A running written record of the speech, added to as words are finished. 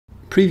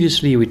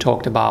Previously we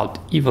talked about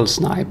Evil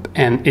Snipe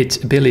and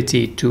its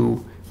ability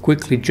to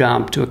quickly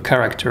jump to a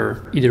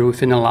character either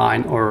within a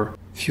line or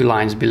a few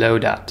lines below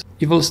that.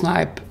 Evil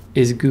Snipe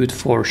is good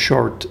for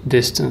short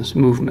distance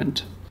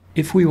movement.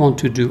 If we want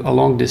to do a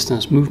long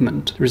distance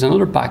movement, there is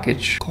another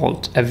package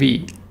called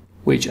AV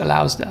which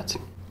allows that.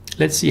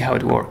 Let's see how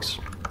it works.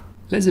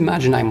 Let's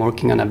imagine I'm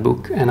working on a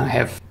book and I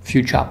have a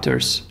few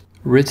chapters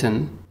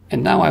written,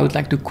 and now I would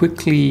like to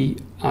quickly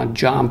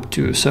jump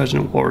to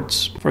certain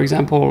words. For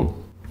example,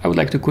 I would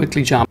like to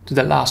quickly jump to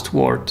the last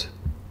word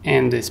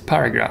in this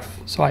paragraph.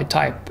 So I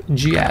type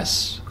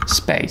GS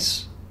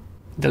space.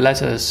 The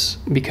letters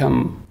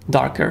become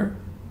darker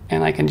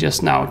and I can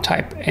just now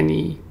type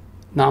any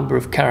number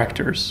of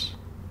characters.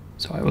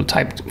 So I will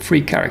type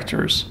 3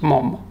 characters,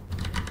 mom.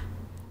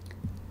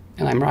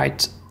 And I'm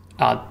right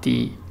at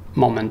the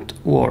moment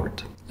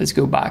word. Let's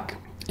go back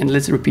and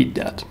let's repeat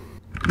that.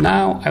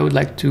 Now I would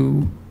like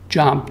to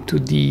jump to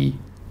the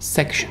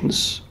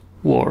sections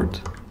word,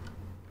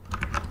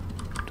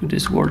 to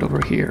this word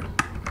over here.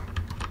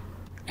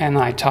 And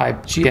I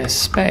type GS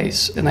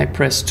space and I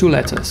press 2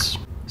 letters.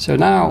 So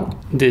now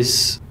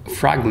this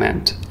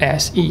fragment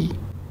SE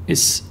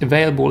is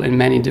available in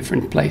many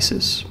different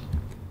places.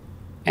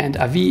 And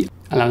AV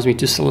allows me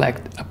to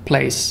select a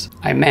place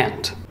I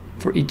meant.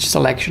 For each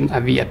selection,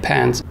 AV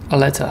appends a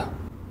letter.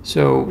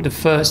 So the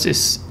first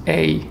is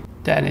A,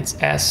 then it's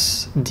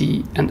S,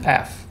 D, and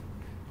F.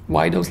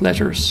 Why those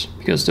letters?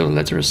 Because those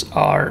letters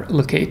are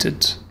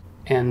located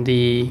in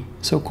the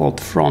so-called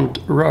front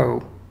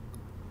row.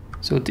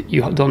 So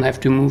you don't have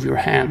to move your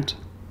hand,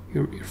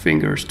 your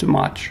fingers too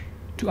much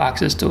to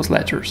access those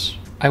letters.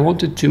 I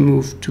wanted to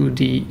move to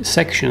the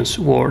sections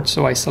word,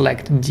 so I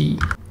select D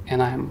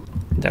and I'm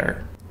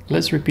there.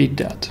 Let's repeat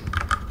that.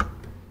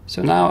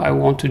 So now I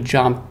want to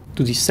jump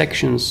to the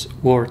sections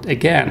word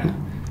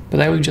again, but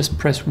I will just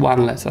press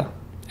 1 letter,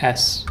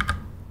 S.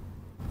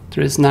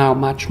 There is now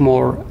much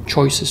more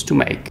choices to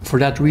make. For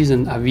that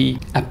reason, AV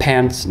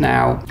appends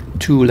now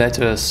 2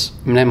 letters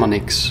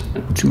mnemonics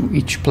to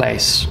each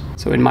place.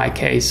 So in my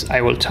case,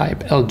 I will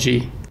type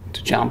LG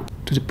to jump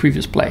to the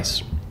previous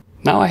place.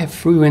 Now I have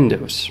 3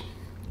 windows.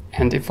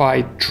 And if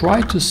I try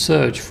to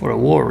search for a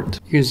word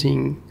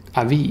using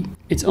AV,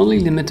 it's only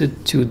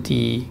limited to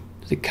the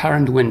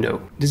current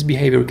window. This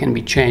behavior can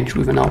be changed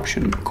with an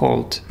option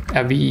called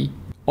AV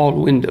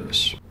all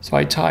windows. So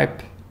I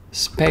type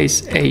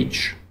space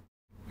H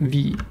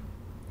V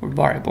or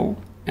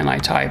variable and I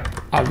type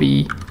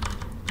AV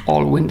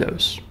all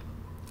windows.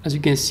 As you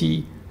can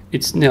see,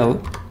 it's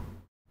nil.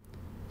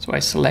 So I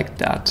select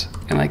that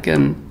and I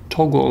can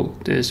toggle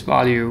this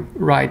value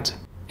right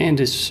in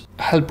this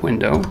help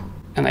window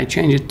and I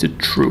change it to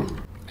true.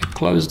 I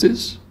close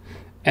this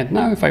and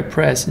now if I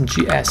press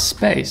GS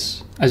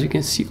space, as you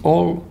can see,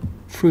 all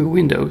 3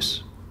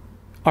 windows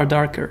are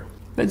darker.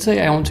 Let's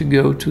say I want to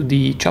go to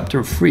the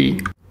chapter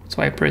 3,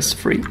 so I press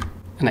 3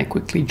 and I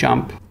quickly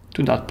jump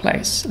to that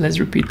place. Let's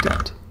repeat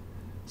that.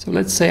 So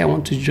let's say I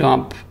want to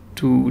jump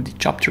to the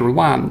chapter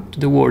 1, to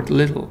the word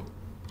little.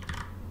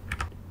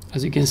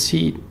 As you can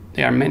see,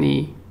 there are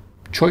many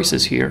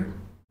choices here,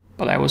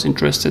 but I was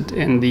interested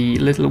in the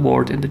little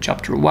word in the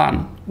chapter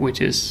 1,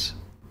 which is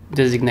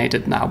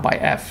designated now by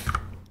F.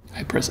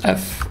 I press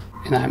F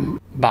and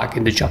I'm back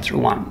in the chapter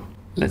 1.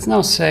 Let's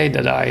now say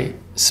that I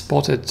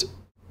spotted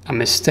a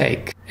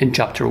mistake in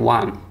chapter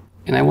 1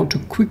 and I want to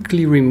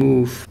quickly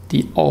remove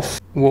the off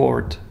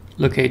word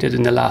located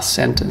in the last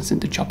sentence in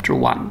the chapter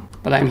 1,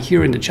 but I'm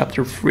here in the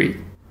chapter 3.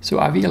 So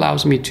AV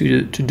allows me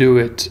to do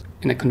it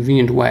in a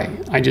convenient way.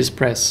 I just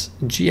press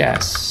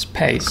GS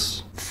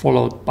space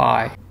followed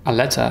by a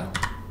letter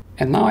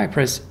and now I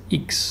press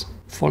X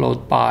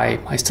followed by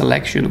my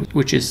selection,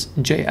 which is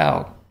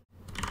JL,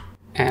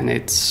 and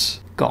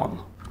it's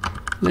gone.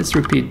 Let's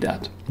repeat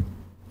that.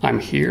 I'm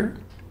here,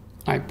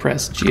 I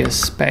press GS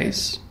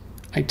space,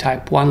 I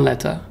type 1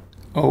 letter,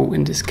 O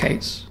in this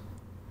case.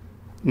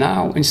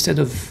 Now instead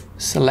of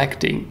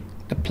selecting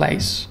the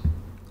place,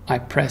 I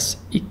press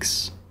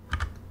X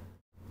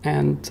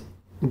and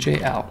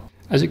JL.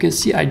 As you can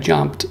see, I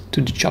jumped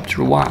to the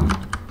chapter 1,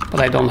 but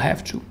I don't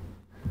have to.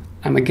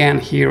 I'm again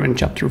here in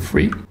chapter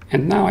 3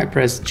 and now I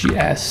press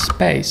GS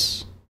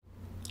space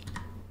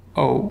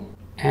O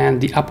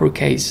and the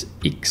uppercase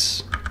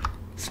X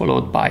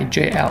followed by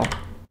JL.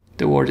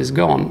 The word is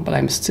gone, but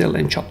I'm still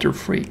in chapter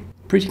 3.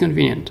 Pretty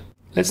convenient.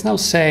 Let's now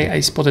say I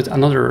spotted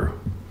another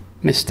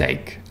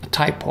mistake, a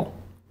typo.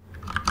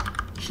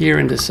 Here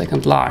in the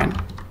second line,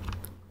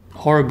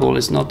 horrible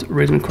is not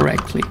written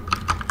correctly.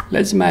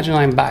 Let's imagine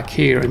I'm back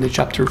here in the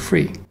chapter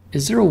 3.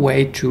 Is there a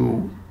way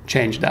to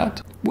change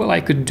that? Well, I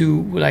could do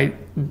what I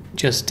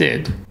just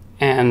did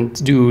and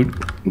do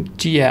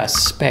GS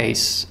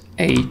space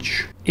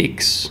H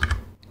X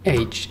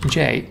H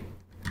J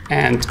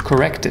and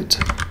correct it.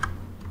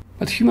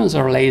 But humans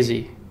are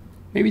lazy.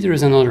 Maybe there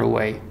is another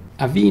way.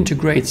 AV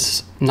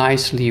integrates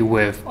nicely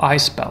with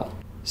iSpell.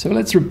 So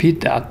let's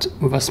repeat that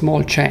with a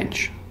small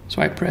change.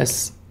 So I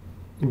press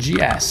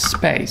GS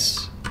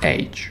space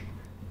H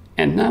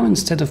and now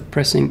instead of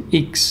pressing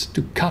X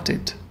to cut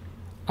it,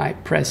 I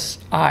press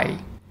I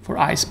for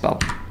I spell,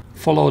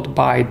 followed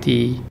by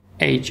the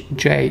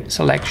HJ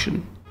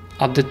selection.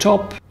 At the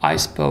top, I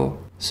spell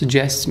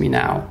suggests me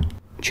now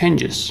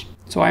changes.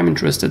 So I'm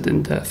interested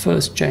in the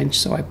first change,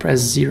 so I press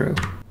 0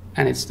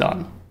 and it's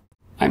done.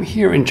 I'm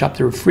here in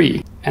chapter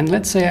 3, and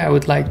let's say I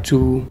would like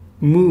to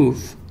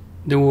move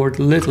the word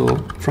little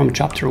from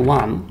chapter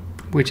 1,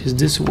 which is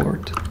this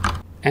word,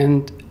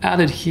 and add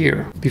it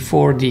here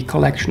before the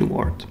collection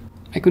word.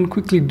 I can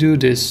quickly do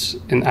this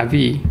in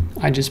AV.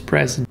 I just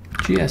press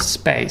GS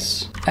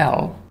space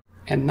L,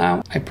 and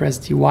now I press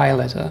the Y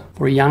letter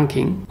for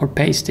yanking or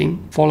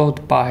pasting,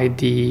 followed by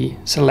the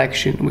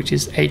selection, which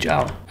is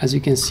HL. As you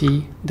can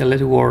see, the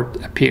little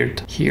word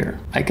appeared here.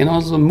 I can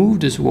also move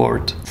this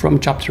word from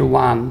chapter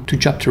 1 to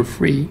chapter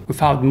 3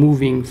 without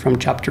moving from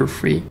chapter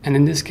 3. And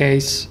in this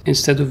case,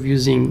 instead of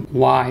using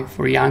Y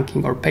for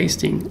yanking or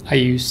pasting, I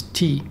use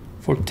T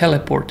for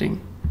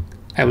teleporting.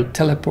 I will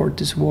teleport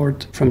this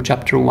word from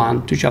chapter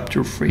 1 to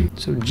chapter 3.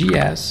 So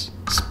GS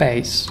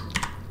space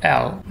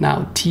L,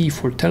 now T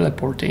for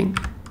teleporting,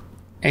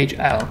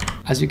 HL.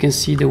 As you can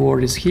see, the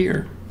word is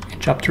here in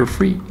chapter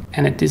 3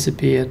 and it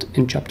disappeared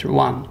in chapter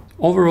 1.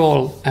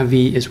 Overall, AV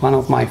is one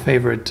of my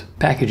favorite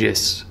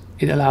packages.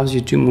 It allows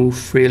you to move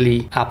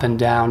freely up and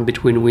down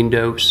between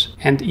windows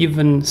and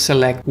even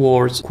select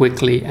words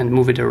quickly and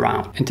move it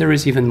around. And there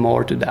is even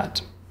more to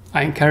that.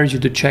 I encourage you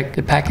to check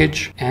the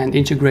package and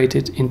integrate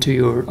it into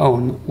your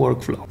own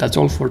workflow. That's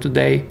all for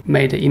today.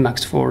 May the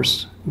Emacs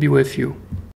Force be with you.